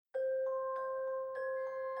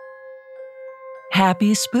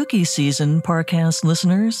Happy spooky season, Parcast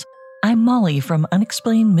listeners. I'm Molly from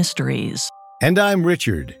Unexplained Mysteries. And I'm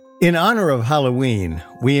Richard. In honor of Halloween,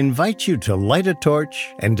 we invite you to light a torch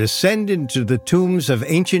and descend into the tombs of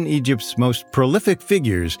ancient Egypt's most prolific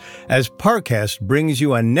figures as Parcast brings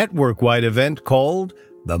you a network-wide event called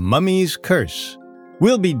The Mummy's Curse.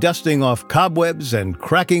 We'll be dusting off cobwebs and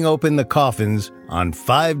cracking open the coffins on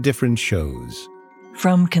 5 different shows.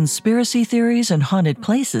 From conspiracy theories and haunted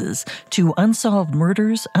places to unsolved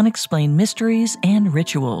murders, unexplained mysteries, and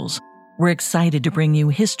rituals, we're excited to bring you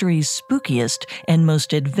history's spookiest and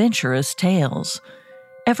most adventurous tales.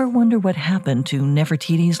 Ever wonder what happened to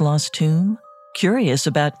Nefertiti's lost tomb? Curious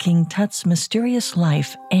about King Tut's mysterious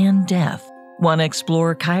life and death? Want to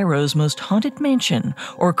explore Cairo's most haunted mansion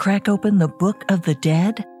or crack open the Book of the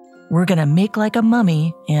Dead? We're going to make like a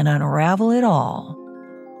mummy and unravel it all.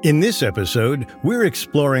 In this episode, we're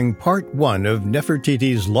exploring part 1 of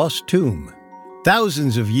Nefertiti's lost tomb.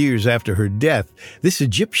 Thousands of years after her death, this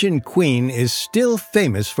Egyptian queen is still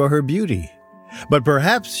famous for her beauty. But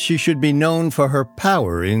perhaps she should be known for her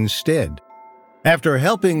power instead. After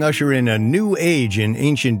helping usher in a new age in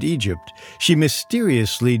ancient Egypt, she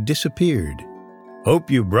mysteriously disappeared. Hope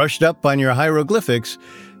you brushed up on your hieroglyphics,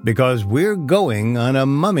 because we're going on a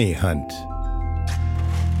mummy hunt.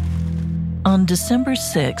 On December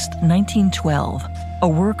 6, 1912, a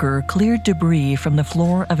worker cleared debris from the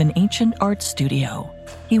floor of an ancient art studio.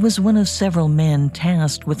 He was one of several men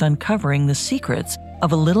tasked with uncovering the secrets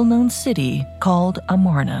of a little-known city called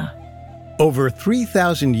Amarna. Over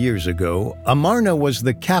 3,000 years ago, Amarna was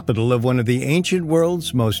the capital of one of the ancient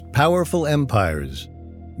world's most powerful empires.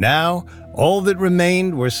 Now, all that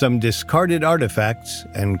remained were some discarded artifacts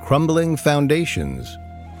and crumbling foundations.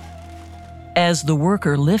 As the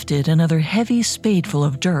worker lifted another heavy spadeful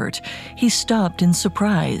of dirt, he stopped in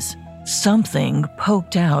surprise. Something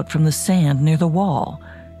poked out from the sand near the wall.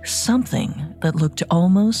 Something that looked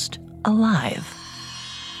almost alive.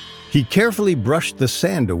 He carefully brushed the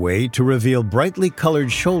sand away to reveal brightly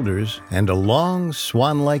colored shoulders and a long,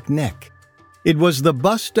 swan-like neck. It was the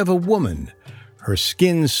bust of a woman, her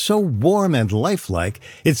skin so warm and lifelike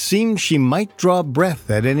it seemed she might draw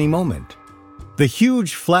breath at any moment. The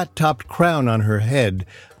huge flat-topped crown on her head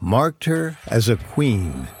marked her as a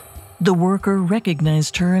queen. The worker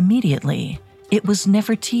recognized her immediately. It was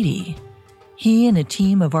Nefertiti. He and a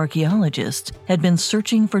team of archaeologists had been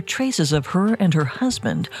searching for traces of her and her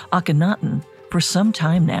husband, Akhenaten, for some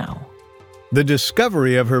time now. The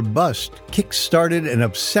discovery of her bust kick-started an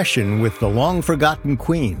obsession with the long-forgotten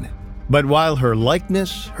queen. But while her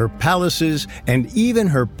likeness, her palaces, and even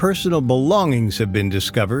her personal belongings have been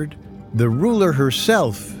discovered, the ruler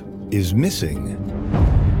herself is missing.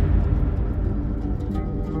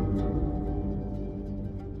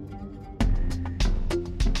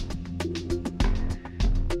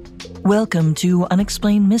 Welcome to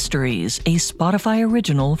Unexplained Mysteries, a Spotify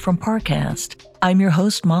original from Parcast. I'm your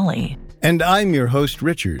host, Molly. And I'm your host,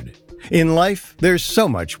 Richard. In life, there's so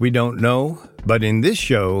much we don't know, but in this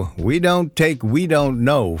show, we don't take "we don't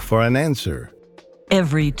know" for an answer.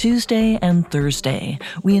 Every Tuesday and Thursday,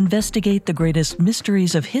 we investigate the greatest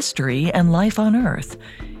mysteries of history and life on Earth.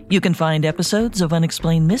 You can find episodes of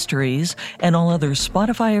Unexplained Mysteries and all other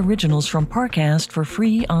Spotify originals from Parcast for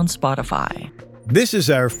free on Spotify. This is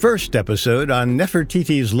our first episode on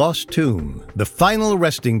Nefertiti's lost tomb, the final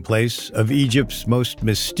resting place of Egypt's most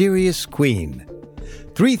mysterious queen.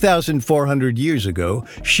 3,400 years ago,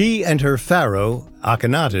 she and her pharaoh,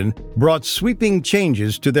 Akhenaten, brought sweeping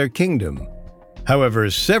changes to their kingdom. However,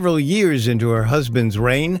 several years into her husband's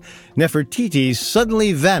reign, Nefertiti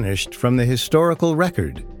suddenly vanished from the historical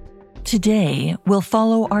record. Today, we'll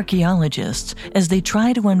follow archaeologists as they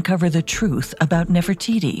try to uncover the truth about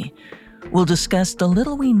Nefertiti. We'll discuss the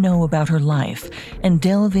little we know about her life and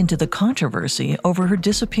delve into the controversy over her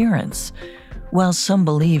disappearance. While some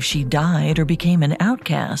believe she died or became an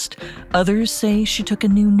outcast, others say she took a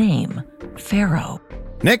new name, Pharaoh.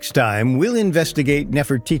 Next time, we'll investigate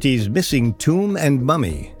Nefertiti's missing tomb and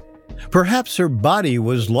mummy. Perhaps her body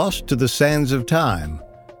was lost to the sands of time,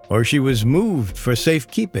 or she was moved for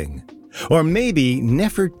safekeeping. Or maybe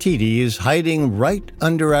Nefertiti is hiding right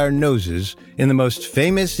under our noses in the most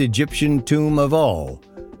famous Egyptian tomb of all,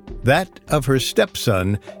 that of her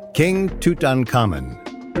stepson, King Tutankhamun.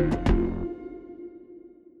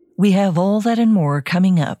 We have all that and more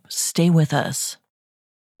coming up. Stay with us.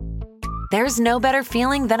 There's no better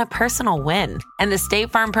feeling than a personal win, and the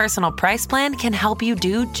State Farm Personal Price Plan can help you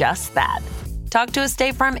do just that. Talk to a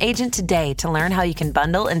State Farm agent today to learn how you can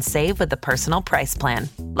bundle and save with the Personal Price Plan.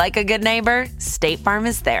 Like a good neighbor, State Farm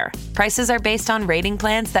is there. Prices are based on rating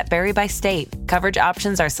plans that vary by state. Coverage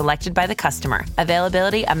options are selected by the customer.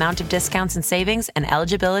 Availability, amount of discounts and savings, and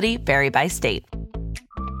eligibility vary by state.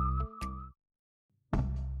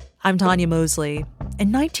 I'm Tanya Mosley.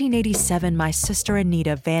 In 1987, my sister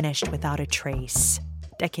Anita vanished without a trace.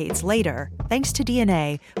 Decades later, thanks to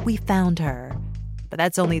DNA, we found her. But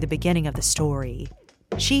that's only the beginning of the story.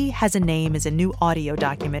 She Has a Name is a new audio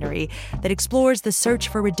documentary that explores the search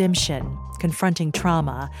for redemption, confronting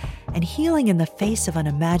trauma, and healing in the face of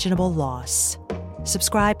unimaginable loss.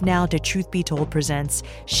 Subscribe now to Truth Be Told presents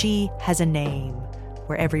She Has a Name,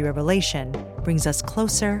 where every revelation brings us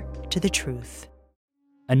closer to the truth.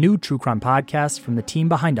 A new true crime podcast from the team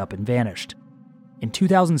behind Up and Vanished. In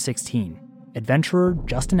 2016, adventurer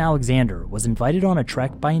Justin Alexander was invited on a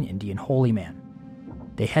trek by an Indian holy man.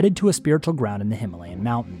 They headed to a spiritual ground in the Himalayan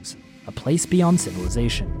mountains, a place beyond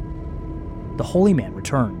civilization. The holy man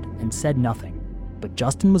returned and said nothing, but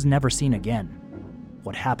Justin was never seen again.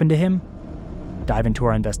 What happened to him? Dive into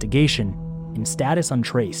our investigation in Status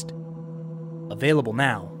Untraced. Available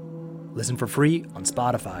now. Listen for free on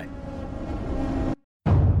Spotify.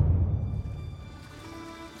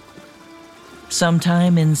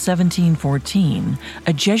 Sometime in 1714,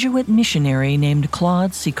 a Jesuit missionary named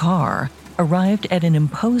Claude Sicard arrived at an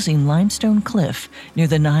imposing limestone cliff near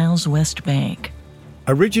the Nile's west bank.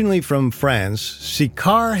 Originally from France,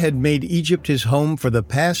 Sicard had made Egypt his home for the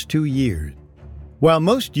past 2 years. While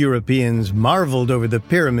most Europeans marveled over the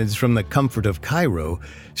pyramids from the comfort of Cairo,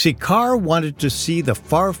 Sicard wanted to see the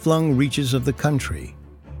far-flung reaches of the country.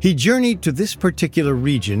 He journeyed to this particular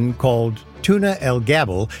region called Tuna El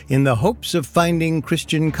Gabel in the hopes of finding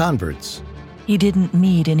Christian converts. He didn't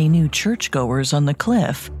meet any new churchgoers on the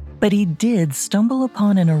cliff, but he did stumble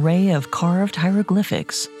upon an array of carved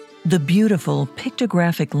hieroglyphics. The beautiful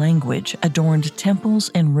pictographic language adorned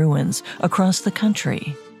temples and ruins across the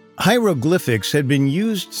country. Hieroglyphics had been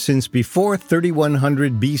used since before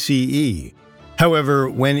 3100 BCE.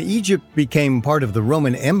 However, when Egypt became part of the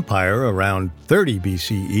Roman Empire around 30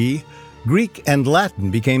 BCE, Greek and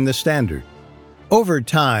Latin became the standard. Over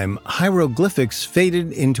time, hieroglyphics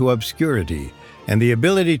faded into obscurity, and the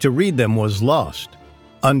ability to read them was lost,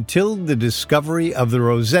 until the discovery of the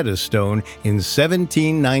Rosetta Stone in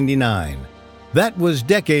 1799. That was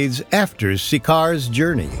decades after Sicard's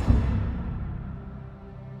journey.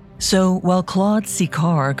 So while Claude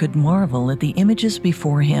Sicard could marvel at the images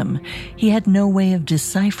before him, he had no way of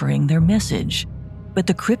deciphering their message. But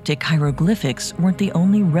the cryptic hieroglyphics weren't the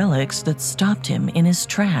only relics that stopped him in his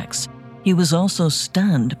tracks. He was also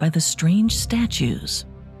stunned by the strange statues.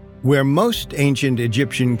 Where most ancient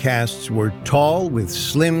Egyptian casts were tall with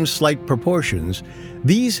slim, slight proportions,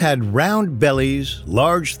 these had round bellies,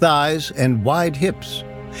 large thighs, and wide hips.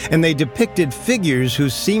 And they depicted figures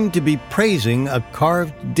who seemed to be praising a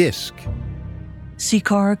carved disc.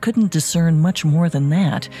 Sicard couldn't discern much more than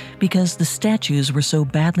that because the statues were so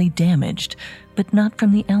badly damaged, but not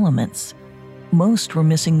from the elements. Most were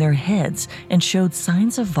missing their heads and showed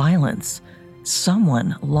signs of violence.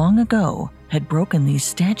 Someone long ago had broken these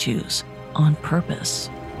statues on purpose.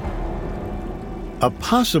 A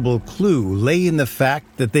possible clue lay in the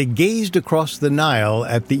fact that they gazed across the Nile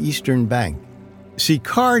at the eastern bank.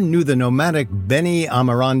 Sicard knew the nomadic Beni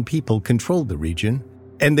Amaran people controlled the region,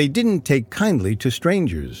 and they didn't take kindly to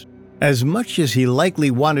strangers. As much as he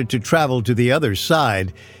likely wanted to travel to the other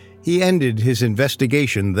side, he ended his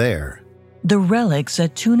investigation there. The relics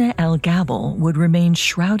at Tuna El Gabel would remain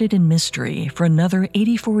shrouded in mystery for another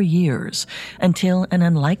 84 years until an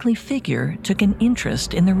unlikely figure took an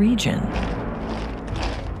interest in the region.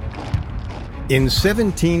 In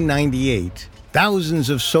 1798, thousands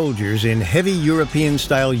of soldiers in heavy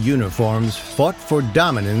European-style uniforms fought for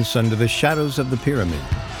dominance under the shadows of the pyramid.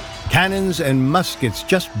 Cannons and muskets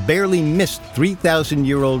just barely missed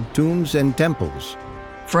 3,000-year-old tombs and temples.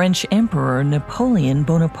 French Emperor Napoleon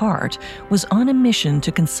Bonaparte was on a mission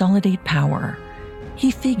to consolidate power. He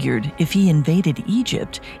figured if he invaded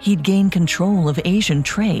Egypt, he'd gain control of Asian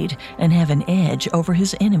trade and have an edge over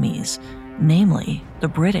his enemies, namely the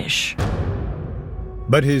British.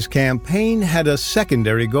 But his campaign had a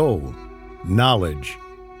secondary goal: knowledge.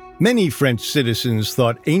 Many French citizens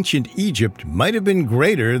thought ancient Egypt might have been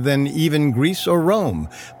greater than even Greece or Rome,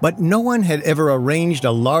 but no one had ever arranged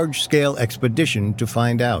a large-scale expedition to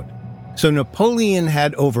find out. So Napoleon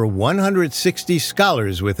had over 160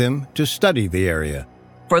 scholars with him to study the area.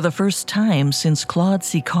 For the first time since Claude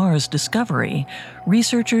Sicard's discovery,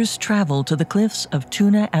 researchers traveled to the cliffs of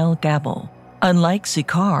Tuna El Gabel. Unlike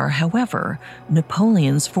Sikar, however,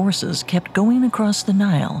 Napoleon's forces kept going across the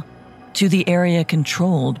Nile to the area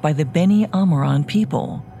controlled by the Beni Amran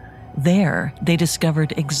people. There, they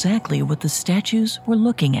discovered exactly what the statues were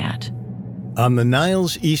looking at. On the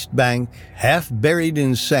Nile's east bank, half buried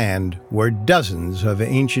in sand, were dozens of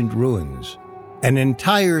ancient ruins. An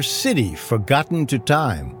entire city forgotten to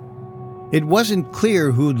time. It wasn't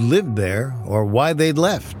clear who'd lived there or why they'd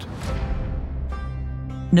left.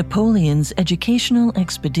 Napoleon's educational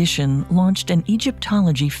expedition launched an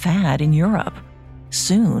Egyptology fad in Europe.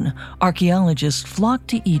 Soon, archaeologists flocked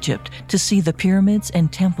to Egypt to see the pyramids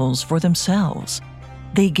and temples for themselves.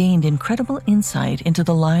 They gained incredible insight into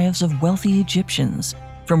the lives of wealthy Egyptians,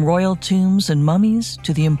 from royal tombs and mummies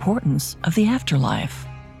to the importance of the afterlife.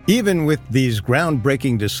 Even with these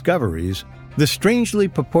groundbreaking discoveries, the strangely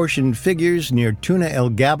proportioned figures near Tuna El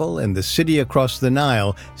Gabal and the city across the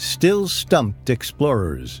Nile still stumped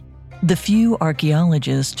explorers. The few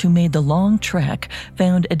archaeologists who made the long trek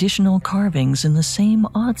found additional carvings in the same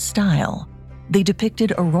odd style. They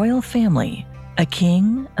depicted a royal family, a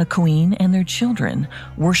king, a queen, and their children,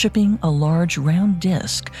 worshiping a large round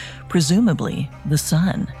disc, presumably the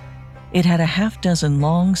sun. It had a half-dozen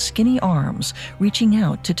long, skinny arms reaching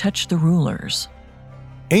out to touch the rulers.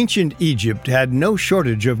 Ancient Egypt had no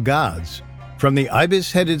shortage of gods. From the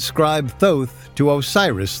ibis-headed scribe Thoth to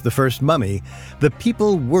Osiris, the first mummy, the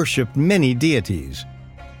people worshipped many deities.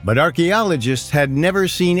 But archaeologists had never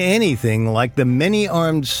seen anything like the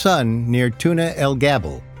many-armed sun near Tuna El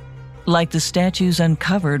Gabal. Like the statues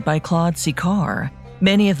uncovered by Claude Sikar,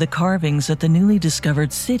 many of the carvings at the newly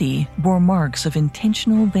discovered city bore marks of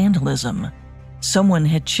intentional vandalism. Someone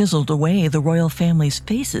had chiseled away the royal family's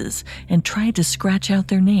faces and tried to scratch out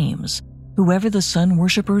their names. Whoever the sun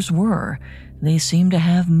worshippers were, they seemed to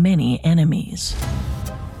have many enemies.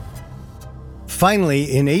 Finally,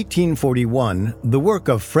 in 1841, the work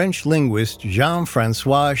of French linguist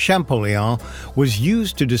Jean-François Champollion was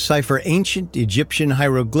used to decipher ancient Egyptian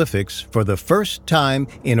hieroglyphics for the first time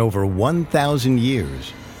in over 1,000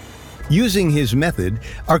 years. Using his method,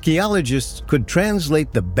 archaeologists could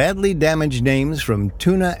translate the badly damaged names from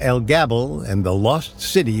Tuna El Gabal and the lost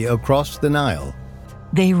city across the Nile.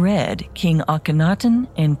 They read King Akhenaten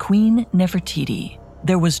and Queen Nefertiti.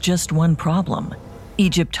 There was just one problem.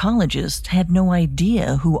 Egyptologists had no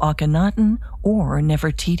idea who Akhenaten or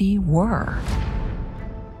Nefertiti were.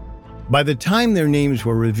 By the time their names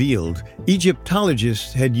were revealed,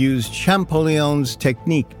 Egyptologists had used Champollion's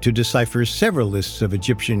technique to decipher several lists of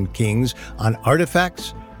Egyptian kings on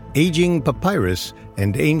artifacts, aging papyrus,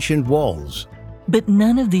 and ancient walls. But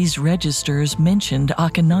none of these registers mentioned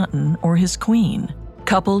Akhenaten or his queen.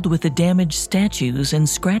 Coupled with the damaged statues and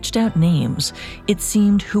scratched-out names, it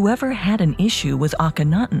seemed whoever had an issue with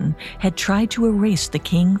Akhenaten had tried to erase the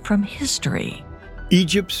king from history.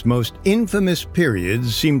 Egypt's most infamous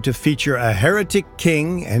periods seemed to feature a heretic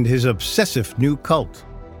king and his obsessive new cult,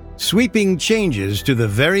 sweeping changes to the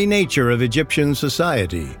very nature of Egyptian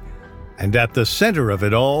society. And at the center of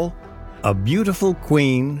it all, a beautiful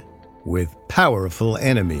queen with powerful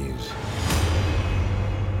enemies.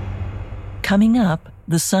 Coming up,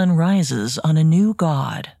 the sun rises on a new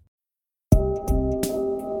god.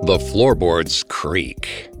 The floorboards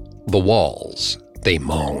creak. The walls, they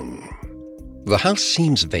moan. The house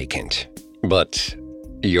seems vacant, but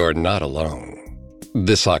you're not alone.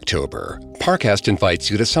 This October, Parcast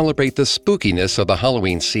invites you to celebrate the spookiness of the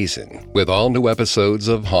Halloween season with all new episodes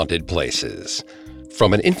of Haunted Places.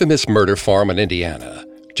 From an infamous murder farm in Indiana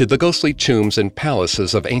to the ghostly tombs and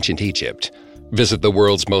palaces of ancient Egypt, visit the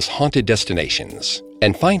world's most haunted destinations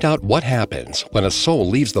and find out what happens when a soul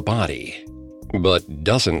leaves the body, but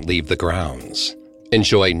doesn't leave the grounds.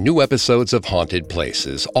 Enjoy new episodes of Haunted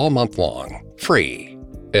Places all month long, free,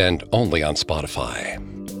 and only on Spotify.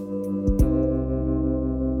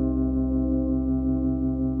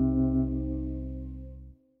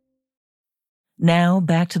 Now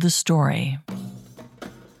back to the story.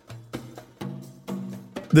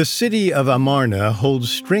 The city of Amarna holds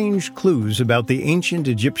strange clues about the ancient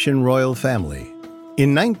Egyptian royal family.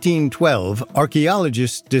 In 1912,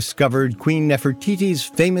 archaeologists discovered Queen Nefertiti's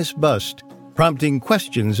famous bust, prompting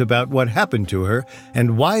questions about what happened to her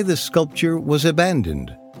and why the sculpture was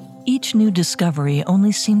abandoned. Each new discovery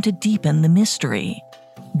only seemed to deepen the mystery.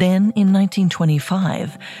 Then, in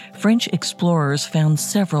 1925, French explorers found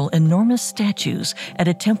several enormous statues at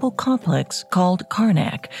a temple complex called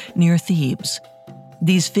Karnak, near Thebes.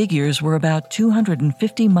 These figures were about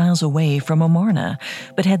 250 miles away from Amarna,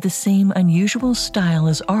 but had the same unusual style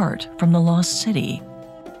as art from the lost city.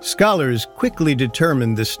 Scholars quickly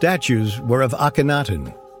determined the statues were of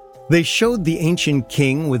Akhenaten. They showed the ancient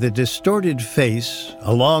king with a distorted face,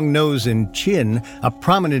 a long nose and chin, a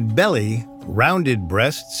prominent belly, rounded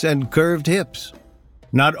breasts, and curved hips.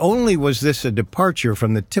 Not only was this a departure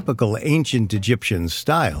from the typical ancient Egyptian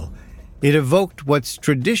style, it evoked what's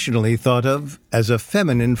traditionally thought of as a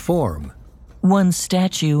feminine form. One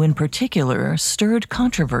statue in particular stirred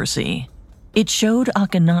controversy. It showed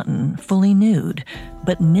Akhenaten fully nude,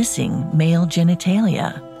 but missing male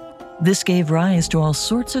genitalia. This gave rise to all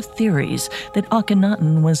sorts of theories that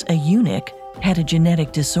Akhenaten was a eunuch, had a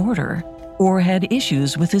genetic disorder, or had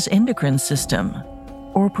issues with his endocrine system.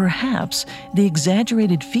 Or perhaps the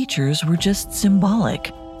exaggerated features were just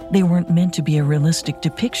symbolic. They weren't meant to be a realistic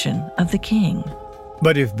depiction of the king.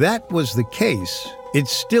 But if that was the case, it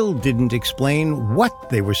still didn't explain what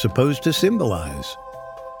they were supposed to symbolize.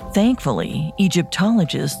 Thankfully,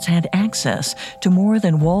 Egyptologists had access to more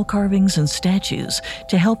than wall carvings and statues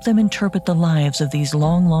to help them interpret the lives of these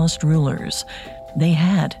long-lost rulers. They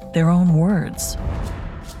had their own words.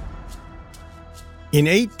 In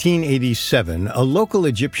 1887, a local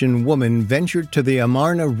Egyptian woman ventured to the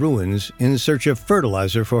Amarna ruins in search of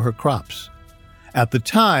fertilizer for her crops. At the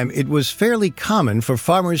time, it was fairly common for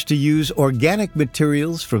farmers to use organic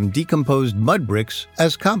materials from decomposed mud bricks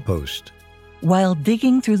as compost. While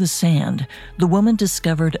digging through the sand, the woman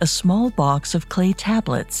discovered a small box of clay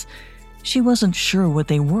tablets. She wasn't sure what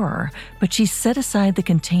they were, but she set aside the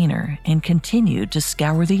container and continued to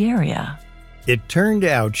scour the area. It turned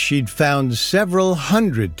out she'd found several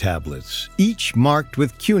hundred tablets, each marked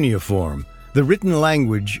with cuneiform, the written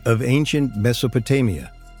language of ancient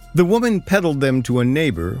Mesopotamia. The woman peddled them to a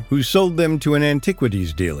neighbor who sold them to an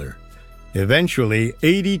antiquities dealer. Eventually,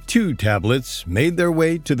 82 tablets made their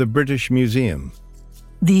way to the British Museum.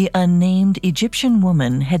 The unnamed Egyptian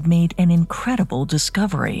woman had made an incredible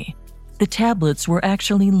discovery. The tablets were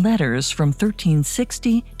actually letters from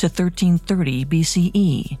 1360 to 1330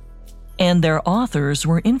 BCE. And their authors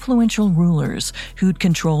were influential rulers who'd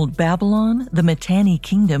controlled Babylon, the Mitanni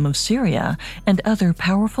Kingdom of Syria, and other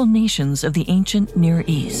powerful nations of the ancient Near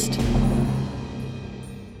East.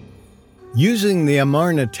 Using the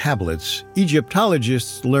Amarna tablets,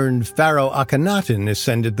 Egyptologists learned Pharaoh Akhenaten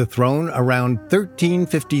ascended the throne around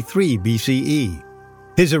 1353 BCE.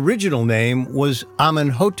 His original name was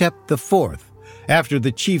Amenhotep IV, after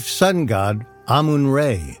the chief sun god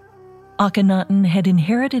Amun-Re. Akhenaten had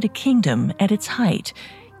inherited a kingdom at its height.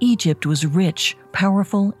 Egypt was rich,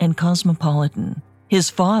 powerful, and cosmopolitan. His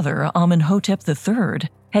father, Amenhotep III,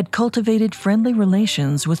 had cultivated friendly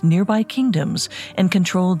relations with nearby kingdoms and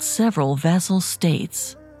controlled several vassal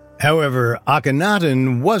states. However,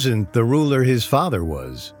 Akhenaten wasn't the ruler his father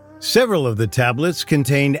was. Several of the tablets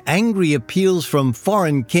contained angry appeals from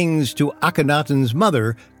foreign kings to Akhenaten's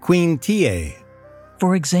mother, Queen Tiye.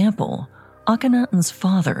 For example, Akhenaten's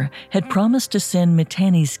father had promised to send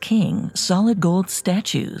Mitanni's king solid gold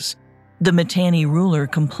statues. The Mitanni ruler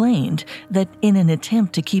complained that in an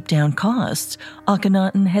attempt to keep down costs,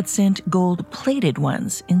 Akhenaten had sent gold-plated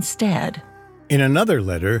ones instead. In another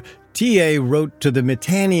letter, Tiye wrote to the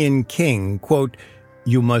Mitannian king, quote,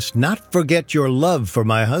 "You must not forget your love for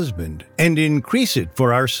my husband and increase it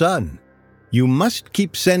for our son. You must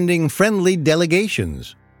keep sending friendly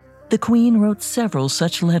delegations." The queen wrote several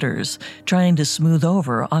such letters, trying to smooth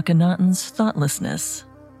over Akhenaten's thoughtlessness.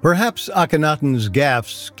 Perhaps Akhenaten's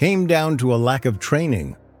gaffes came down to a lack of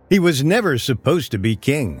training. He was never supposed to be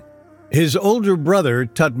king. His older brother,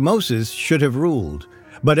 Tutmosis, should have ruled,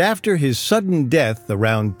 but after his sudden death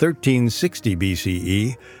around 1360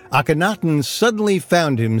 BCE, Akhenaten suddenly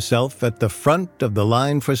found himself at the front of the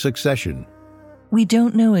line for succession. We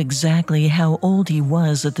don't know exactly how old he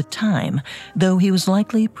was at the time, though he was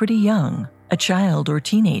likely pretty young, a child or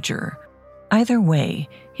teenager. Either way,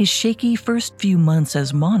 his shaky first few months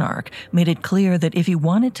as monarch made it clear that if he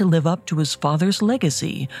wanted to live up to his father's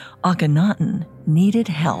legacy, Akhenaten needed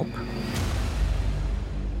help.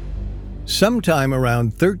 Sometime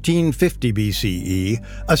around 1350 BCE,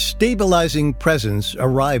 a stabilizing presence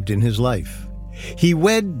arrived in his life. He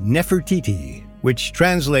wed Nefertiti, which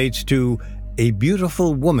translates to "a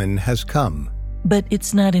beautiful woman has come." But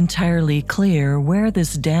it's not entirely clear where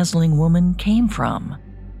this dazzling woman came from.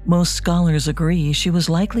 Most scholars agree she was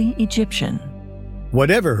likely Egyptian.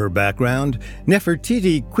 Whatever her background,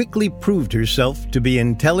 Nefertiti quickly proved herself to be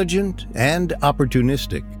intelligent and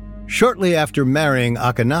opportunistic. Shortly after marrying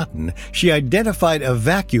Akhenaten, she identified a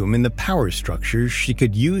vacuum in the power structure she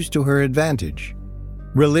could use to her advantage: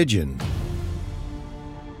 religion.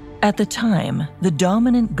 At the time, the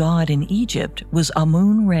dominant god in Egypt was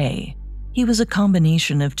Amun-Re. He was a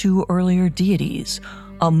combination of two earlier deities,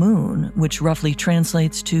 Amun, which roughly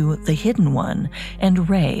translates to the Hidden One, and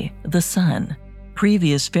Re, the Sun.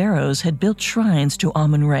 Previous pharaohs had built shrines to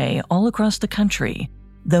Amun-Re all across the country,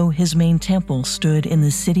 though his main temple stood in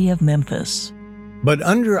the city of Memphis. But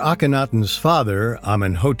under Akhenaten's father,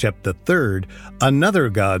 Amenhotep III, another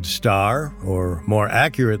god star, or more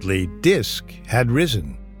accurately, disk, had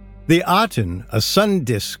risen. The Aten, a sun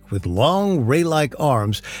disk with long ray-like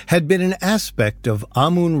arms, had been an aspect of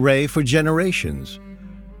Amun-Re for generations.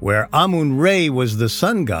 Where Amun-Re was the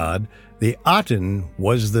sun god, the Aten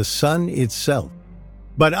was the sun itself.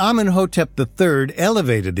 But Amenhotep III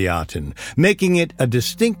elevated the Aten, making it a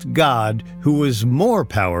distinct god who was more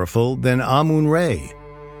powerful than Amun-Re.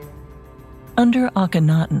 Under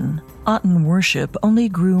Akhenaten, Aten worship only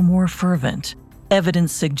grew more fervent.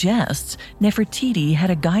 Evidence suggests Nefertiti had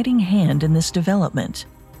a guiding hand in this development.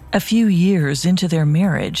 A few years into their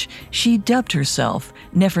marriage, she dubbed herself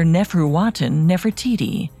Nefer-Neferuaten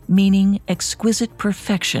Nefertiti, meaning exquisite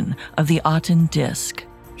perfection of the Aten disk.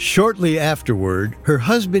 Shortly afterward, her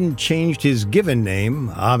husband changed his given name,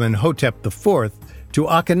 Amenhotep IV, to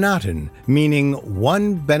Akhenaten, meaning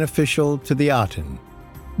one beneficial to the Aten.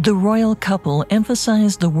 The royal couple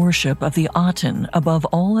emphasized the worship of the Aten above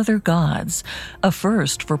all other gods, a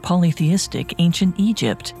first for polytheistic ancient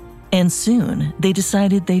Egypt, and soon they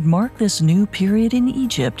decided they'd mark this new period in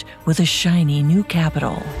Egypt with a shiny new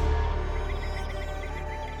capital.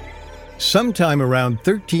 Sometime around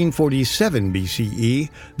 1347 BCE,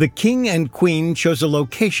 the king and queen chose a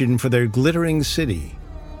location for their glittering city,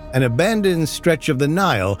 an abandoned stretch of the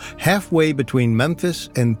Nile halfway between Memphis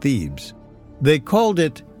and Thebes. They called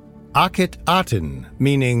it Akhet Aten,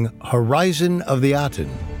 meaning horizon of the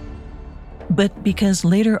Aten. But because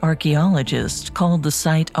later archaeologists called the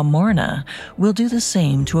site Amarna, we'll do the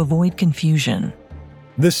same to avoid confusion.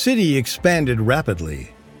 The city expanded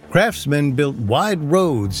rapidly. Craftsmen built wide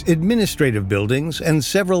roads, administrative buildings, and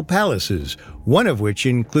several palaces, one of which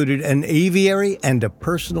included an aviary and a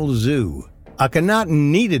personal zoo.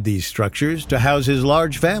 Akhenaten needed these structures to house his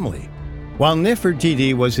large family. While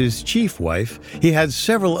Nefertiti was his chief wife, he had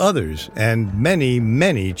several others and many,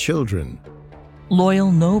 many children.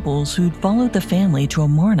 Loyal nobles who'd followed the family to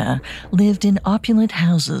Amarna lived in opulent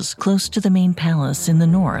houses close to the main palace in the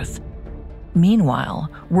north.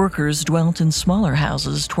 Meanwhile, workers dwelt in smaller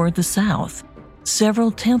houses toward the south.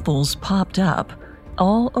 Several temples popped up,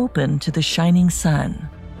 all open to the shining sun.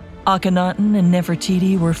 Akhenaten and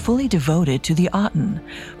Nefertiti were fully devoted to the Aten,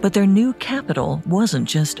 but their new capital wasn't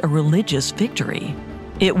just a religious victory.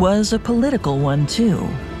 It was a political one, too.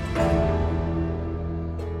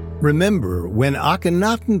 Remember, when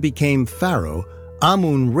Akhenaten became pharaoh,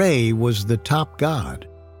 Amun-Re was the top god.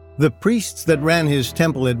 The priests that ran his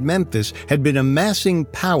temple at Memphis had been amassing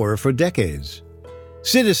power for decades.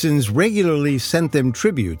 Citizens regularly sent them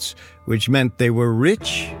tributes, which meant they were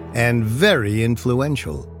rich and very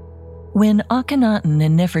influential. When Akhenaten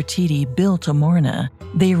and Nefertiti built Amarna,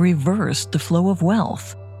 they reversed the flow of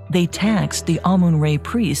wealth. They taxed the Amun-Re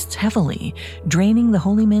priests heavily, draining the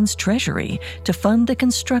holy men's treasury to fund the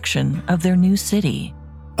construction of their new city.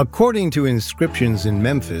 According to inscriptions in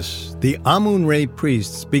Memphis, the Amun-Re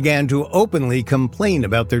priests began to openly complain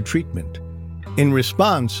about their treatment. In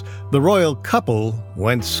response, the royal couple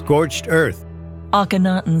went scorched earth.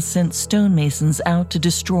 Akhenaten sent stonemasons out to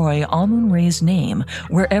destroy Amun-Re's name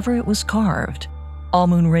wherever it was carved.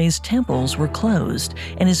 Amun-Re's temples were closed,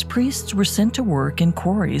 and his priests were sent to work in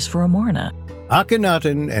quarries for Amarna.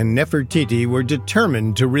 Akhenaten and Nefertiti were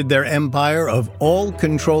determined to rid their empire of all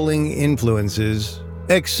controlling influences,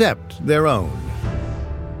 except their own.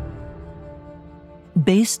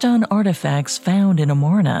 Based on artifacts found in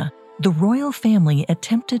Amarna, the royal family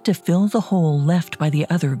attempted to fill the hole left by the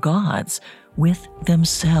other gods with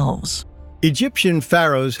themselves. Egyptian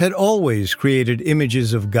pharaohs had always created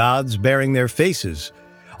images of gods bearing their faces.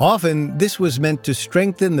 Often, this was meant to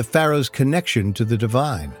strengthen the pharaoh's connection to the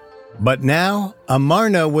divine. But now,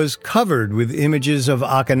 Amarna was covered with images of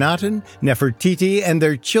Akhenaten, Nefertiti, and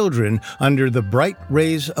their children under the bright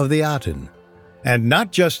rays of the Aten. And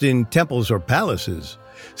not just in temples or palaces.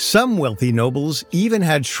 Some wealthy nobles even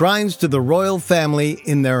had shrines to the royal family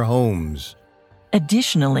in their homes.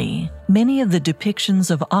 Additionally, many of the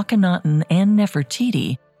depictions of Akhenaten and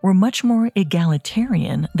Nefertiti were much more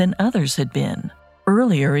egalitarian than others had been.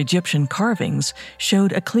 Earlier Egyptian carvings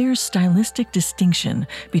showed a clear stylistic distinction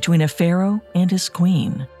between a pharaoh and his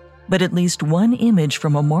queen. But at least one image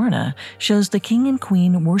from Amarna shows the king and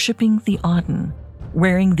queen worshiping the Aten,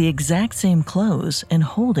 wearing the exact same clothes and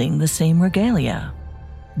holding the same regalia.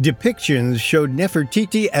 Depictions showed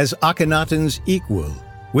Nefertiti as Akhenaten's equal,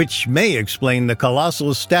 which may explain the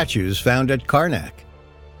colossal statues found at Karnak.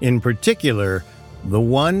 In particular, the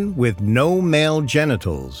one with no male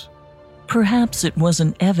genitals. Perhaps it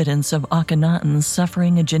wasn't evidence of Akhenaten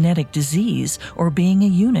suffering a genetic disease or being a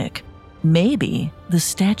eunuch. Maybe the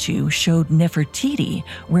statue showed Nefertiti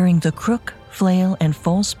wearing the crook, flail, and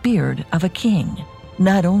false beard of a king.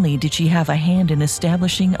 Not only did she have a hand in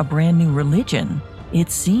establishing a brand new religion, it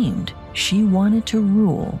seemed she wanted to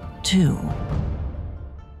rule too.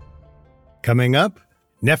 Coming up,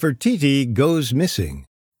 Nefertiti goes missing.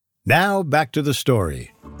 Now back to the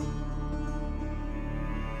story.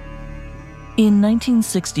 In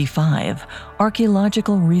 1965,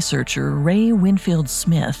 archaeological researcher Ray Winfield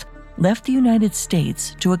Smith left the United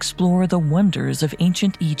States to explore the wonders of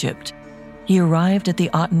ancient Egypt. He arrived at the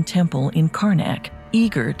Aten Temple in Karnak,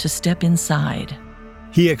 eager to step inside.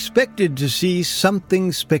 He expected to see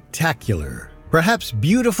something spectacular, perhaps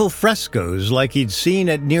beautiful frescoes like he'd seen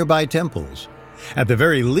at nearby temples. At the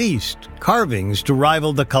very least, carvings to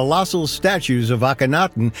rival the colossal statues of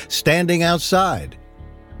Akhenaten standing outside.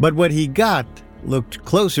 But what he got looked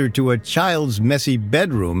closer to a child's messy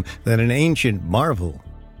bedroom than an ancient marvel.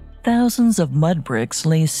 Thousands of mud bricks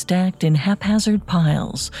lay stacked in haphazard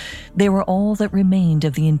piles. They were all that remained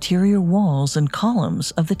of the interior walls and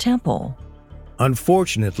columns of the temple.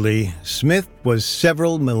 Unfortunately, Smith was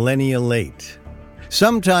several millennia late.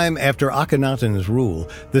 Sometime after Akhenaten's rule,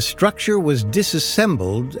 the structure was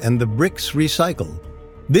disassembled and the bricks recycled.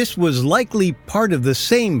 This was likely part of the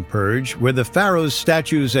same purge where the pharaoh's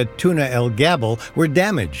statues at Tuna el Gabal were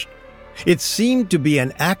damaged. It seemed to be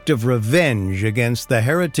an act of revenge against the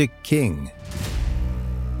heretic king.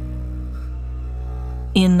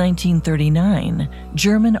 In 1939,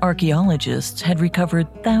 German archaeologists had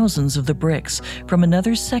recovered thousands of the bricks from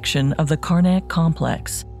another section of the Karnak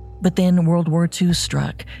complex. But then World War II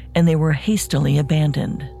struck, and they were hastily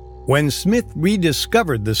abandoned. When Smith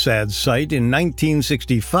rediscovered the sad site in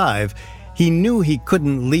 1965, he knew he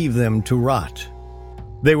couldn't leave them to rot.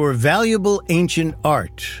 They were valuable ancient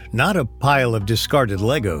art, not a pile of discarded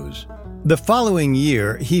Legos. The following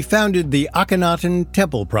year, he founded the Akhenaten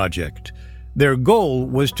Temple Project. Their goal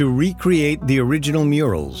was to recreate the original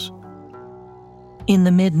murals. In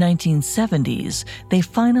the mid-1970s, they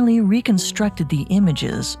finally reconstructed the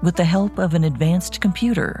images with the help of an advanced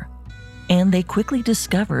computer. And they quickly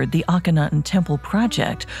discovered the Akhenaten Temple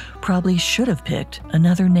Project probably should have picked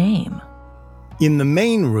another name. In the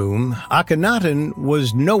main room, Akhenaten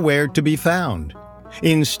was nowhere to be found.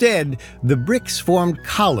 Instead, the bricks formed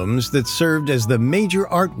columns that served as the major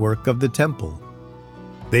artwork of the temple.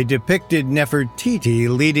 They depicted Nefertiti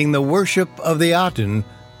leading the worship of the Aten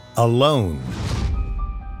alone.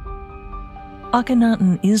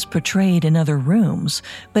 Akhenaten is portrayed in other rooms,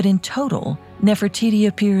 but in total, Nefertiti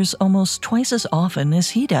appears almost twice as often as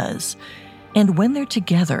he does. And when they're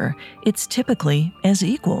together, it's typically as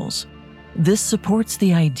equals. This supports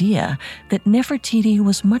the idea that Nefertiti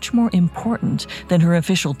was much more important than her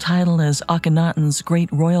official title as Akhenaten's great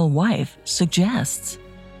royal wife suggests.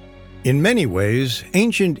 In many ways,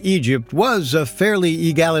 ancient Egypt was a fairly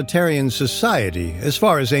egalitarian society as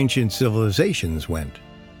far as ancient civilizations went.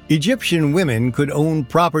 Egyptian women could own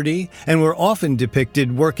property and were often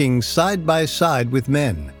depicted working side by side with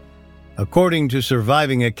men. According to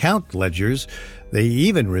surviving account ledgers, they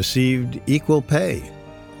even received equal pay.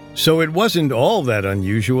 So it wasn't all that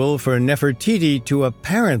unusual for Nefertiti to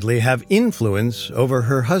apparently have influence over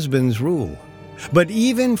her husband's rule. But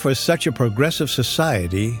even for such a progressive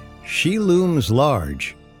society, she looms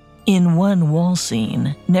large. In one wall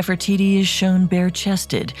scene, Nefertiti is shown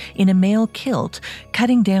bare-chested in a male kilt,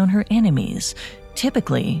 cutting down her enemies.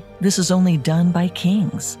 Typically, this is only done by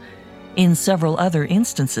kings. In several other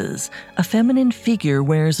instances, a feminine figure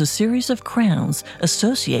wears a series of crowns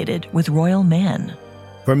associated with royal men.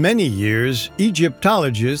 For many years,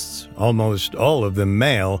 Egyptologists, almost all of them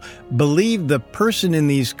male, believed the person in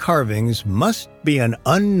these carvings must be an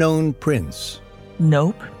unknown prince.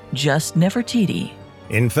 Nope, just Nefertiti.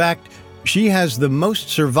 In fact, she has the most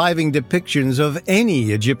surviving depictions of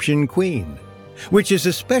any Egyptian queen, which is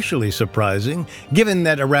especially surprising given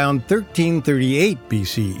that around 1338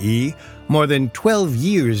 BCE, more than 12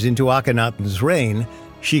 years into Akhenaten's reign,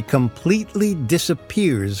 she completely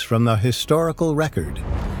disappears from the historical record.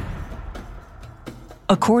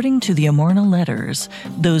 According to the Amarna letters,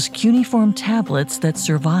 those cuneiform tablets that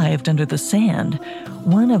survived under the sand,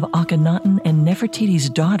 one of Akhenaten and Nefertiti's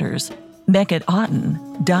daughters,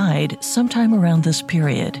 Mekhet-Aten, died sometime around this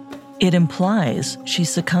period. It implies she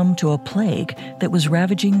succumbed to a plague that was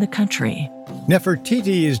ravaging the country.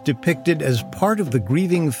 Nefertiti is depicted as part of the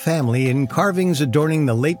grieving family in carvings adorning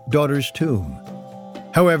the late daughter's tomb.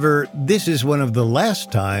 However, this is one of the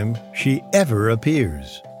last time she ever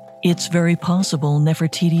appears. It's very possible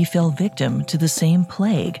Nefertiti fell victim to the same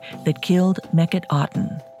plague that killed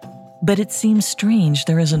Menkaure. But it seems strange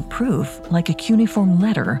there isn't proof, like a cuneiform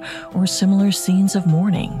letter or similar scenes of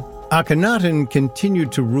mourning. Akhenaten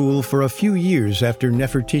continued to rule for a few years after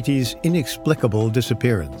Nefertiti's inexplicable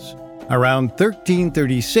disappearance. Around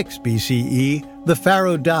 1336 BCE, the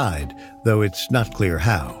pharaoh died, though it's not clear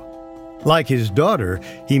how. Like his daughter,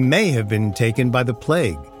 he may have been taken by the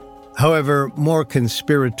plague. However, more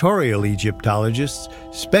conspiratorial Egyptologists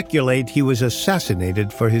speculate he was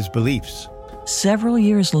assassinated for his beliefs. Several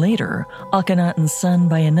years later, Akhenaten's son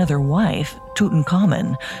by another wife,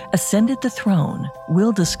 Tutankhamun, ascended the throne.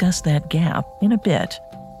 We'll discuss that gap in a bit.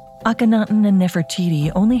 Akhenaten and Nefertiti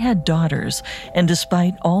only had daughters, and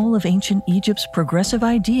despite all of ancient Egypt's progressive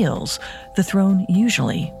ideals, the throne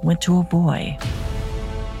usually went to a boy.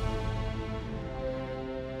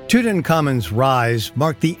 Tutankhamun's rise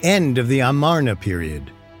marked the end of the Amarna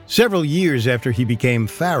period. Several years after he became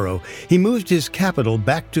pharaoh, he moved his capital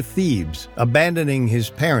back to Thebes, abandoning his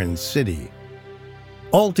parents' city.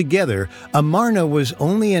 Altogether, Amarna was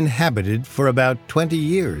only inhabited for about 20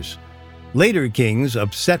 years. Later kings,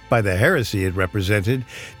 upset by the heresy it represented,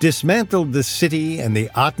 dismantled the city and the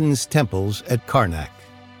Aten's temples at Karnak.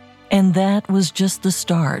 And that was just the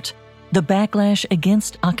start. The backlash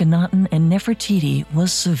against Akhenaten and Nefertiti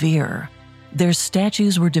was severe. Their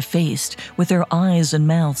statues were defaced, with their eyes and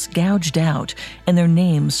mouths gouged out, and their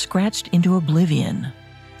names scratched into oblivion.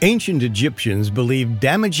 Ancient Egyptians believed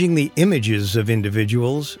damaging the images of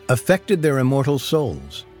individuals affected their immortal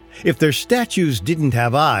souls. If their statues didn't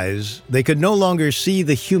have eyes, they could no longer see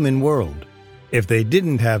the human world. If they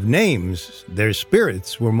didn't have names, their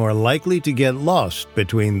spirits were more likely to get lost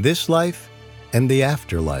between this life and the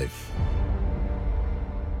afterlife.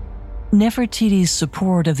 Nefertiti's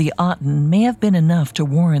support of the Aten may have been enough to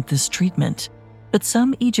warrant this treatment, but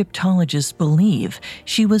some Egyptologists believe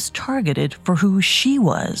she was targeted for who she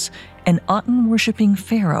was, an Aten-worshipping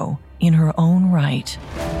pharaoh in her own right.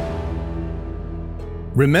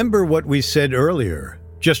 Remember what we said earlier.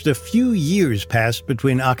 Just a few years passed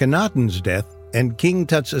between Akhenaten's death and King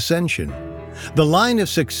Tut's ascension. The line of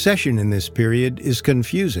succession in this period is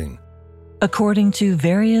confusing. According to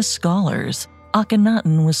various scholars,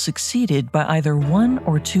 Akhenaten was succeeded by either one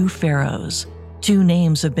or two pharaohs. Two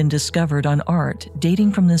names have been discovered on art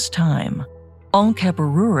dating from this time: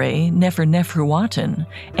 Enkhepurure Neferneferuaten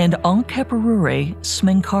and Enkhepurure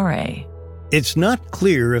Smenkhare. It's not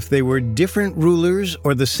clear if they were different rulers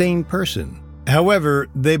or the same person. However,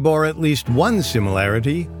 they bore at least one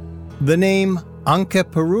similarity: the name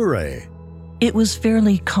Enkhepurure. It was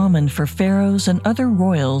fairly common for pharaohs and other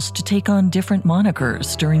royals to take on different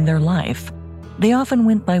monikers during their life. They often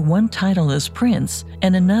went by one title as prince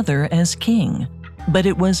and another as king, but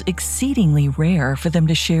it was exceedingly rare for them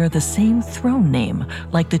to share the same throne name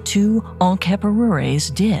like the two Enkhepurures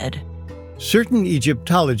did. Certain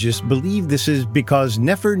Egyptologists believe this is because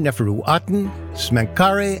Neferuaten,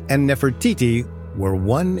 Smenkhare, and Nefertiti were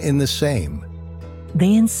one in the same.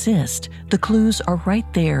 They insist the clues are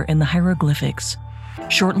right there in the hieroglyphics.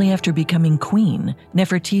 Shortly after becoming queen,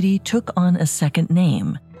 Nefertiti took on a second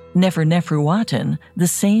name, Neferneferuaten, the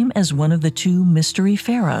same as one of the two mystery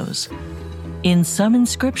pharaohs. In some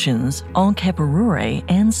inscriptions, Enkhepurure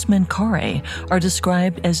and Smenkhare are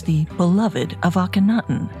described as the beloved of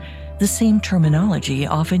Akhenaten, the same terminology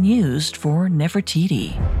often used for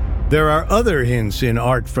Nefertiti. There are other hints in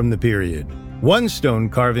art from the period. One stone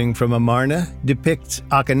carving from Amarna depicts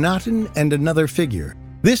Akhenaten and another figure.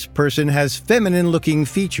 This person has feminine-looking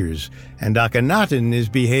features, and Akhenaten is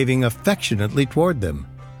behaving affectionately toward them.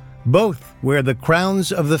 Both wear the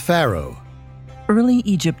crowns of the pharaoh. Early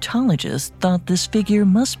Egyptologists thought this figure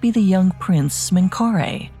must be the young prince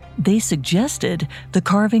Smenkhare. They suggested the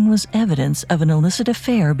carving was evidence of an illicit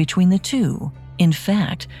affair between the two. In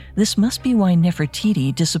fact, this must be why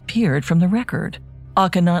Nefertiti disappeared from the record.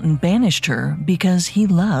 Akhenaten banished her because he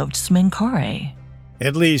loved Smenkhare.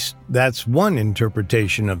 At least, that's one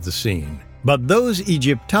interpretation of the scene. But those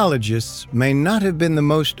Egyptologists may not have been the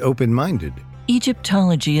most open-minded.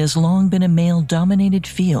 Egyptology has long been a male-dominated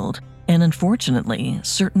field, and unfortunately,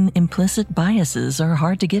 certain implicit biases are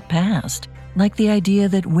hard to get past, like the idea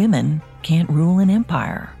that women can't rule an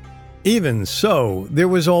empire. Even so, there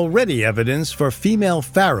was already evidence for female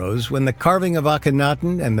pharaohs when the carving of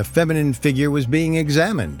Akhenaten and the feminine figure was being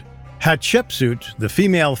examined. Hatshepsut, the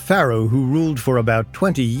female pharaoh who ruled for about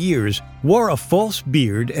 20 years, wore a false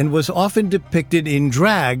beard and was often depicted in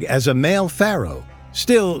drag as a male pharaoh.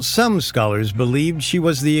 Still, some scholars believed she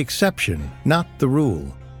was the exception, not the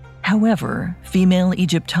rule. However, female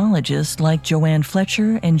Egyptologists like Joanne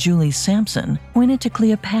Fletcher and Julie Sampson pointed to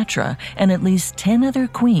Cleopatra and at least 10 other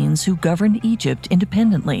queens who governed Egypt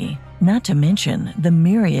independently, not to mention the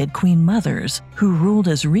myriad queen mothers who ruled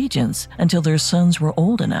as regents until their sons were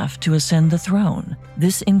old enough to ascend the throne.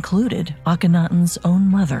 This included Akhenaten's own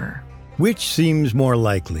mother. Which seems more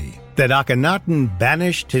likely? That Akhenaten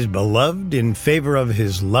banished his beloved in favor of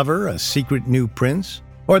his lover, a secret new prince?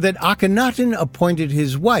 Or that Akhenaten appointed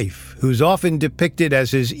his wife, who's often depicted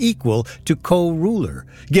as his equal, to co-ruler,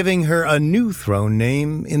 giving her a new throne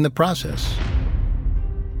name in the process?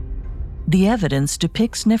 The evidence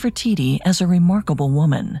depicts Nefertiti as a remarkable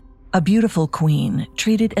woman, a beautiful queen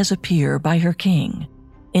treated as a peer by her king.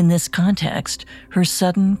 In this context, her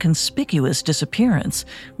sudden, conspicuous disappearance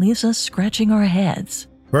leaves us scratching our heads.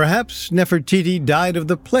 Perhaps Nefertiti died of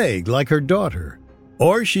the plague like her daughter.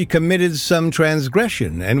 Or she committed some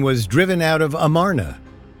transgression and was driven out of Amarna.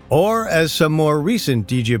 Or, as some more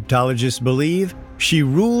recent Egyptologists believe, she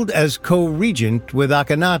ruled as co-regent with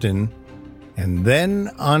Akhenaten, and then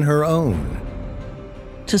on her own.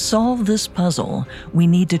 To solve this puzzle, we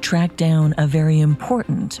need to track down a very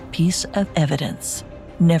important piece of evidence: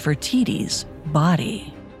 Nefertiti's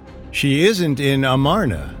body. She isn't in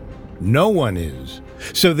Amarna. No one is.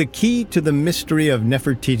 So the key to the mystery of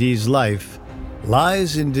Nefertiti's life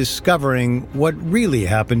lies in discovering what really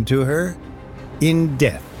happened to her in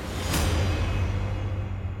death.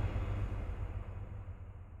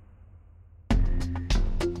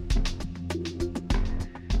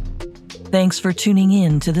 Thanks for tuning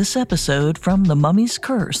in to this episode from The Mummy's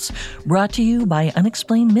Curse, brought to you by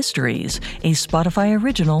Unexplained Mysteries, a Spotify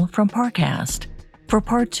original from Parcast. For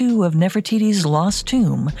part 2 of Nefertiti's Lost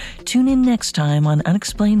Tomb, tune in next time on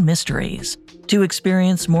Unexplained Mysteries. To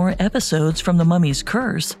experience more episodes from The Mummy's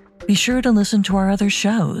Curse, be sure to listen to our other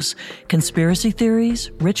shows: Conspiracy Theories,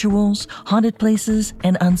 Rituals, Haunted Places,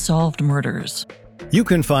 and Unsolved Murders. You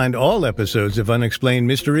can find all episodes of Unexplained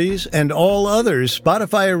Mysteries and all other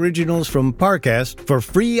Spotify originals from Parcast for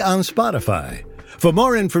free on Spotify. For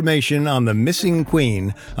more information on the missing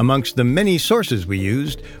queen, amongst the many sources we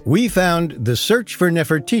used, we found The Search for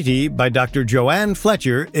Nefertiti by Dr. Joanne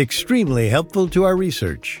Fletcher extremely helpful to our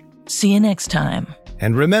research. See you next time.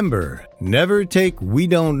 And remember, never take "we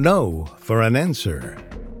don't know" for an answer.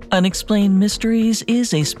 Unexplained Mysteries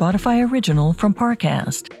is a Spotify original from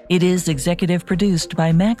Parcast. It is executive produced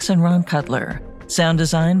by Max and Ron Cutler. Sound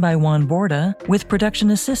design by Juan Borda, with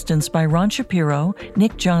production assistance by Ron Shapiro,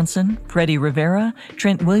 Nick Johnson, Freddie Rivera,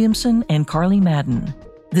 Trent Williamson, and Carly Madden.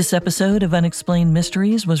 This episode of Unexplained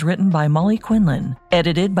Mysteries was written by Molly Quinlan,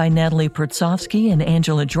 edited by Natalie Pertsovsky and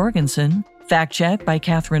Angela Jorgensen, fact-checked by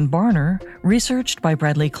Catherine Barner, researched by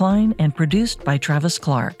Bradley Klein, and produced by Travis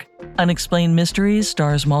Clark. Unexplained Mysteries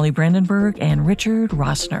stars Molly Brandenburg and Richard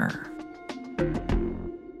Rossner.